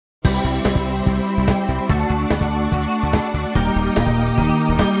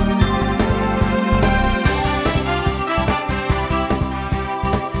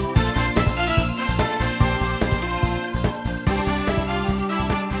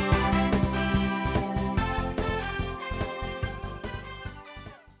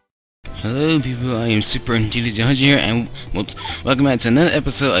Hello people, I am Super TTYD-Prolouge here, and welcome back to another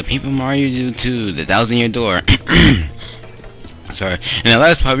episode of Paper Mario 2, the 1,000-Year Door. Sorry. In the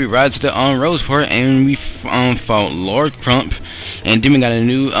last part, we ride to the Roseport, and we fought Lord Crump, and then we got a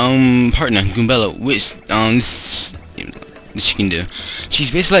new partner, Goombella, which she can do.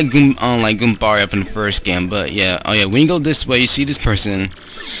 She's basically like Goombari up in the first game, but yeah. Oh yeah, when you go this way, you see this person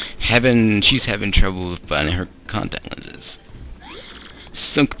she's having trouble finding her contact lenses.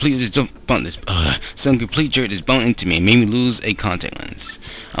 Some complete jerk just bumped into me and made me lose a contact lens.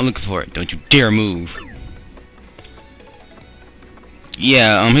 I'm looking for it. Don't you dare move.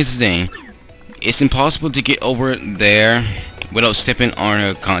 Yeah, here's the thing. It's impossible to get over there without stepping on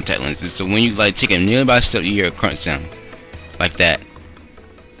her contact lenses. So when you like take a nearby step, you hear a crunch sound. Like that.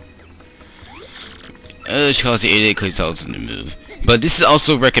 She calls the idiot because it's also in the move. But this is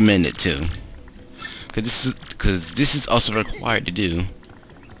also recommended too. Because this is also required to do.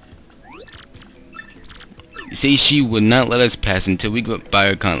 You see, she would not let us pass until we got by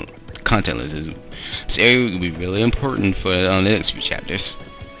her contact lenses. This area will be really important for the next few chapters.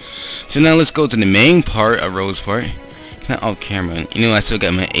 So now let's go to the main part of Roseport. Not off camera. You know, I still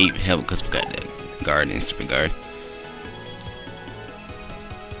got my 8 health because we got that guard and super guard.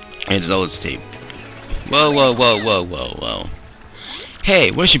 And there's always tape. Whoa, whoa, whoa, whoa, whoa, whoa.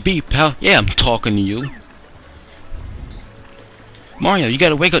 Hey, where's your beat, pal? Yeah, I'm talking to you. Mario, you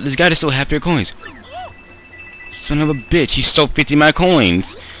gotta wake up. This guy that stole half your coins. Son of a bitch, he stole 50 of my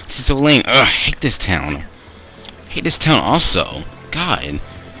coins. This is so lame. Ugh, I hate this town. I hate this town also. God.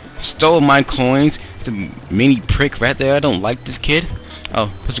 Stole my coins. It's a mini prick right there. I don't like this kid.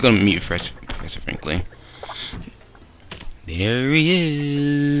 Oh, let's go meet Professor Franklin. There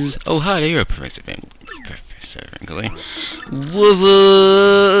he is. Oh, hi, you're a Professor Franklin. What's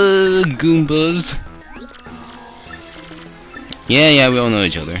up, Goombas? Yeah, we all know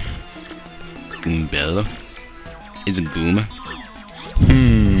each other. Goombella. Is a Goom.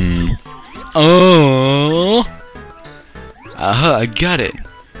 Oh. Aha, I got it.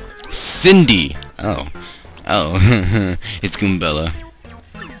 Cindy. Oh. It's Goombella.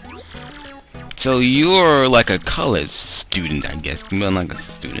 So you're like a college student, I guess. Goombella like a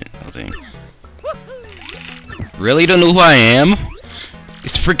student, I think. Really? Don't know who I am?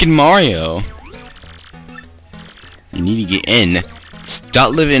 It's freaking Mario. You need to get in.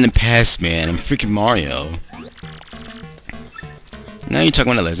 Stop living in the past, man. I'm freaking Mario. Now you're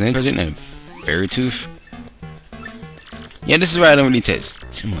talking about a lesson project and a fairy tooth. Yeah, this is why I don't really taste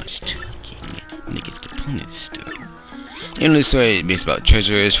too much talking when it gets to the point of stuff. You know, this story is based about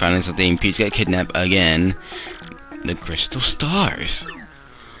treasures, finding something, Peach got kidnapped again. The crystal stars.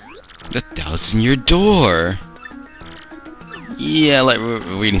 The 1,000-Year Door. Yeah, like we're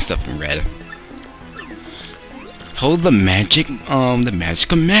reading stuff in red. Hold the magical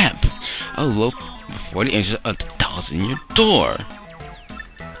map. Oh, look, before the entrance of the 1,000-Year Door.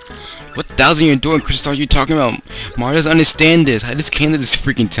 What 1,000-Year Door and crystal are you talking about? Mario doesn't understand this. I just came to this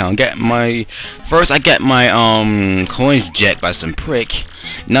freaking town. I got my coins jacked by some prick.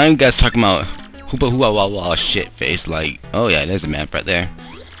 Now you guys talking about hoo shit face. Like, oh yeah, there's a map right there.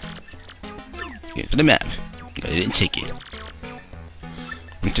 Yeah, for the map. I didn't take it.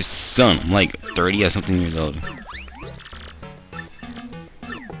 I'm just son. I'm like 30 or something years old.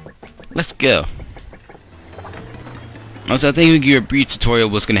 Let's go. Also, I think we give you a brief tutorial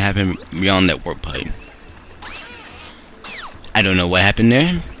of what's gonna happen beyond that warp pipe. I don't know what happened there.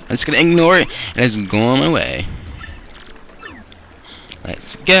 I'm just gonna ignore it and just go on my way.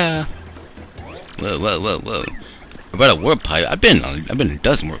 Let's go. Whoa. About a warp pipe? I've been in a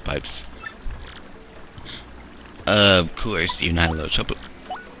dozen warp pipes. Of course, you're not a little trouble.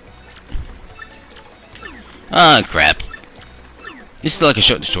 Ah, crap. This is like a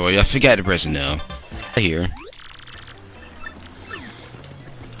short tutorial. I forgot to press no. Here.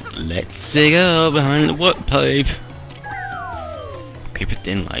 Let's go behind the warp pipe. Paper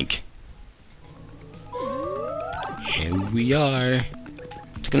thin like. Here we are.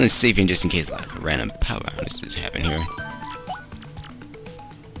 Just gonna save in just in case like a random power outage just happen here.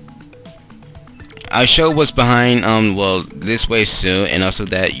 I'll show what's behind well this way soon, and also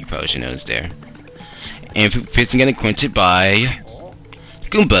that you probably should notice there. And it's getting acquainted by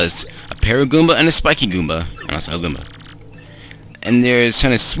Goombas, a Paragoomba and a Spiky Goomba, and also a Goomba. And there's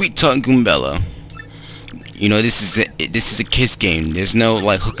kind of sweet talk Goombella. You know, this is a kiss game. There's no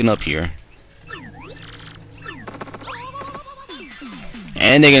like hooking up here.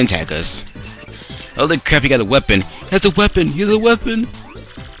 And they're gonna attack us. Oh, the crap! He got a weapon. That's a weapon. He's a weapon.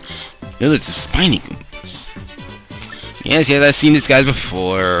 No, it's a spiny Goombas. Yes, I've seen these guys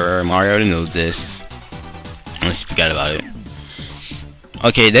before. Mario already knows this. Unless you forgot about it.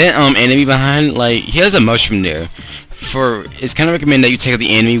 Okay, that enemy behind, like, he has a mushroom there. It's kind of recommended that you take out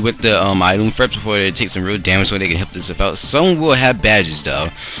the enemy with the item first before they take some real damage so they can help this out. Some will have badges though,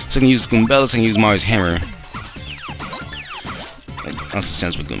 so I can use Goombella, so I can use Mario's hammer. It also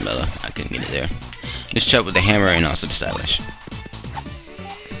sounds with Goombella. I couldn't get it there. Just chop with the hammer and also the stylish.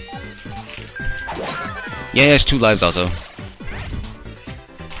 Yeah, it has 2 lives also.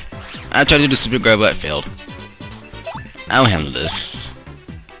 I tried to do the super grab, but I failed. I'll handle this.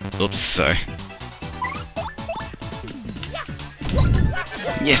 Oops, sorry.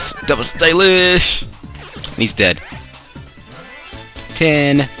 Yes, double stylish. He's dead.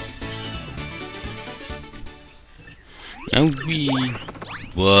 10. And we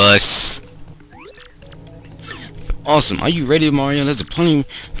was awesome. Are you ready, Mario? There's a plenty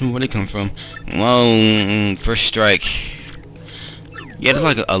from where they come from. Well, first strike. Yeah, there's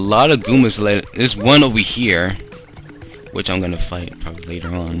like a lot of Goombas. There's one over here, which I'm gonna fight probably later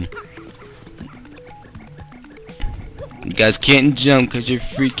on. You guys can't jump because you're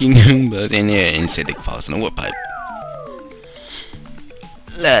freaking Goombas, and yeah, instead they falls in the warp pipe.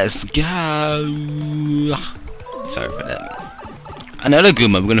 Let's go. Sorry for that. Another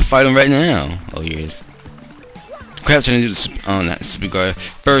Goomba. We're gonna fight him right now. Oh, here he is. Crap, trying to do this. Oh, not super guard.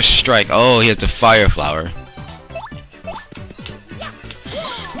 First strike. Oh, he has the fire flower.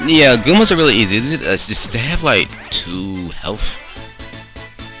 Yeah, Goombas are really easy. They have like 2 health.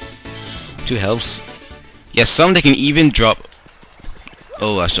 2 healths. Yeah, some they can even drop.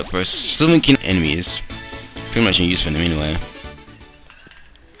 Oh, I shot first. Some can enemies. Pretty much no use for them anyway.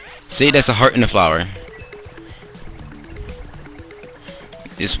 See, that's a heart in the flower.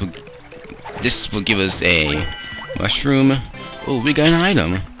 This will give us a mushroom. Oh, we got an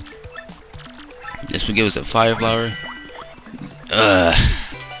item. This will give us a fire flower.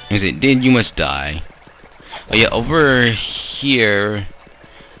 Then you must die. Oh yeah, over here.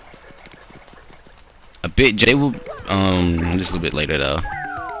 A bit. Jay will just a little bit later though.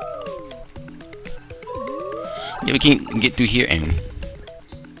 Yeah, we can get through here and.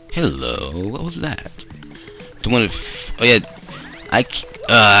 Hello, what was that? The one of. Oh yeah,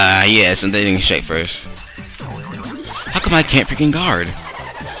 yeah, something didn't strike first. How come I can't freaking guard?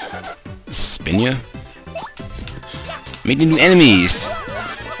 Spin ya? Making new enemies.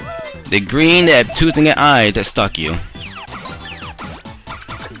 The green that have tooth and an eye that stalk you.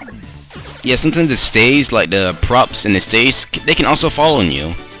 Yeah, sometimes the stage, like the props in the stage, they can also fall on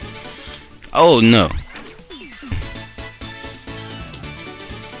you. Oh no.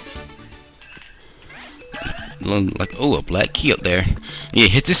 Like, oh, a black key up there. Yeah,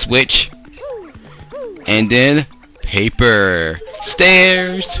 hit the switch. And then paper.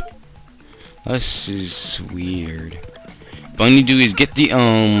 Stairs. This is weird. All you need to do is get the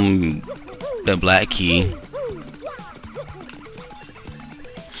black key.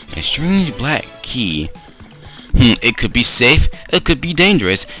 A strange black key. It could be safe, it could be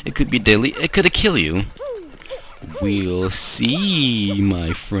dangerous, it could be deadly, it could kill you. We'll see,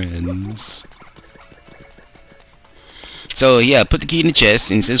 my friends. So yeah, put the key in the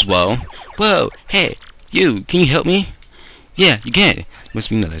chest and it says, whoa, hey, you, can you help me? Yeah, you can. Must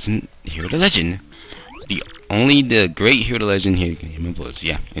be the legend, hero of the legend. Only the great hero of the legend here can hear my voice.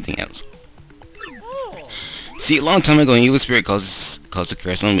 Yeah, anything else. See, a long time ago, an evil spirit caused a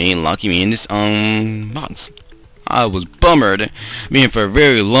curse on me and locking me in this box. I was bummered. Me for a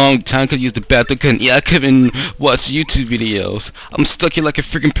very long time could use the bathroom. I couldn't watch YouTube videos. I'm stuck here like a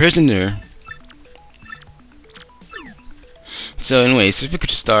freaking prisoner. So anyway, certificate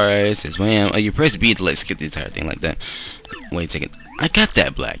stars says, "Wham! Oh, you press B to skip the entire thing like that." Wait a second. I got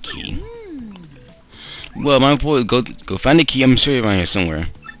that black key. Well, my boy, go find the key. I'm sure you're around here somewhere.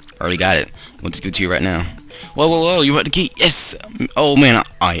 I already got it. I'll just give it to you right now. Whoa, you got the key? Yes! Oh man,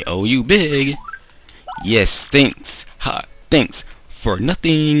 I owe you big. Yes, thanks. Ha, thanks for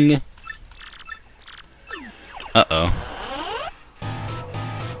nothing. Uh-oh.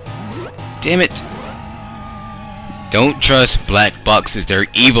 Damn it. Don't trust black boxes, they're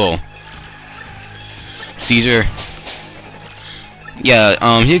evil. Caesar.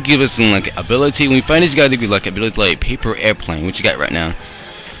 Yeah, he'll give us some like ability. When we find this guy, to be like ability like paper airplane, which you got right now.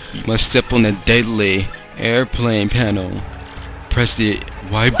 You must step on the deadly airplane panel. Press the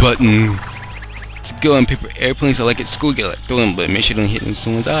Y button to go on paper airplanes. So like at school, get like throw them, but make sure you don't hit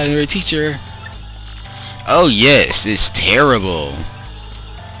someone's eye. You're a teacher. Oh yes, it's terrible.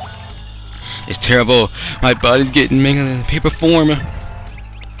 It's terrible. My body's getting mangled in paper form.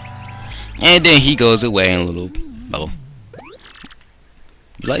 And then he goes away in a little bubble.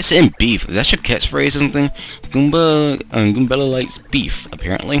 You like saying beef? Is that your catchphrase or something? Goombella likes beef,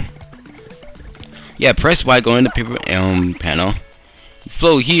 apparently. Yeah, press Y, go in the paper panel.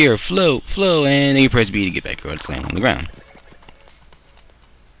 Flow here, flow, and then you press B to get back or to land on the ground.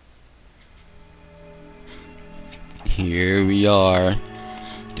 Here we are,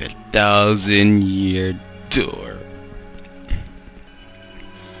 the 1,000-year door.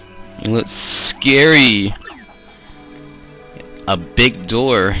 It looks scary. A big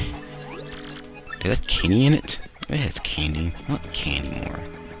door. Is that candy in it? It has candy. Not candy more.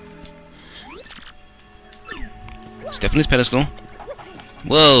 Step on this pedestal.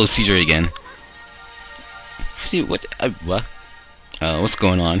 Whoa, seizure again. Actually, what? What? What's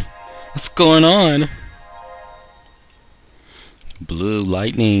going on? What's going on? Blue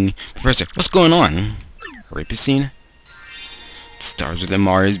lightning. Professor, what's going on? Rapist scene? Stars within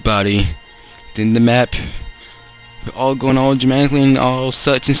Mario's body. Then the map. We're all going all dramatically and all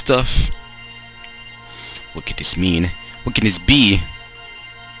such and stuff. What could this mean? What can this be?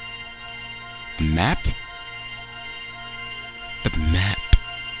 A map? The map.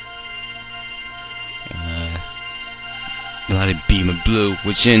 A lot of beam of blue,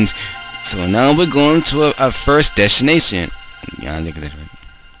 which ends. So now we're going to our first destination. Yeah, look at that.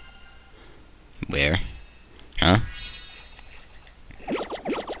 Where? Huh?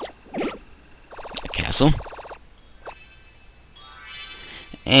 A castle.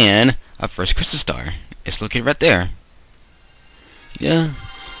 And our first crystal star. It's located right there. Yeah.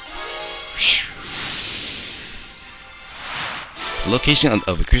 The location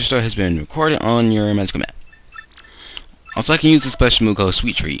of a crystal star has been recorded on your magical map. Also, I can use a special move called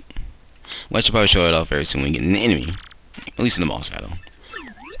Sweet Treat. Well, I should probably show it off very soon when we get an enemy. At least in the boss battle.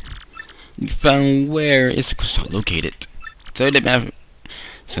 You found where is the crystal located. So the map.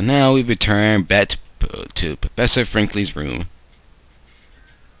 So now we return back to Professor Franklin's room.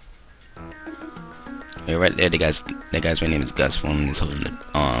 Right there, that guy's name is Gus. One is holding the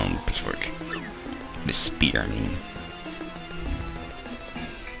pitchfork, the spear. I mean,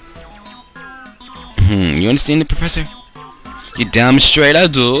 you understand it, Professor? You damn straight I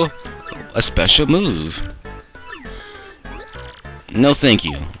do. A special move. No, thank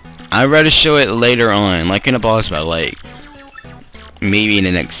you. I'd rather show it later on, like in a boss battle, like maybe in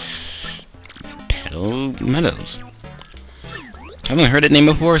the next Petal Meadows. Haven't heard that name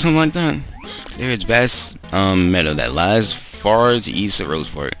before or something like that. There is vast meadow that lies far to the east of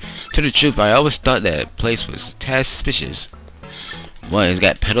Roseport. To the truth, I always thought that place was tad suspicious. What, it's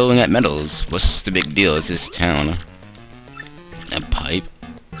got Petal and got Meadows. What's the big deal? It's this town. A pipe.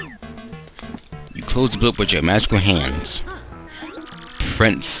 You close the book with your magical hands.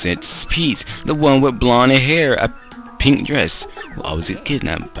 Princess Peach, the one with blonde hair, a pink dress, will always get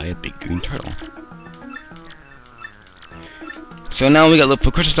kidnapped by a big green turtle. So now we gotta look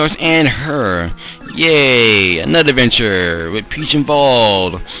for crystal stars and her. Yay! Another adventure with Peach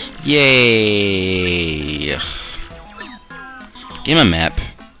involved. Yay! Give me a map.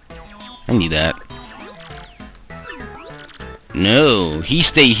 I need that. No, he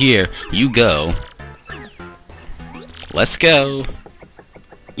stay here. You go. Let's go.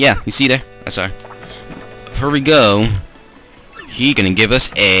 Yeah, you see there? That's our. Here we go. He gonna give us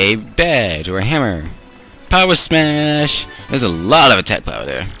a badge or a hammer. Power smash. There's a lot of attack power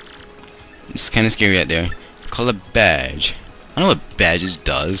there. It's kind of scary out there. Call a badge. I don't know what badges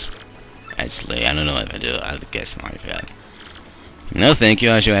does. Actually, I don't know if I do. I guess I forgot. No, thank you.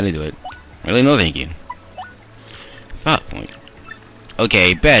 I'll show you how to do it. Really, no, thank you. 5 point.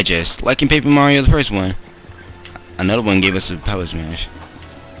 Okay, badges. Like in Paper Mario, the first one. Another one gave us a power smash.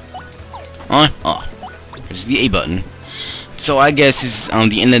 On, off. Press the A button. So I guess this is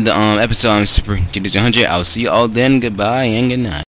the end of the episode on Super TTYD-Prolouge-Epsiode. I'll see you all then. Goodbye and good night.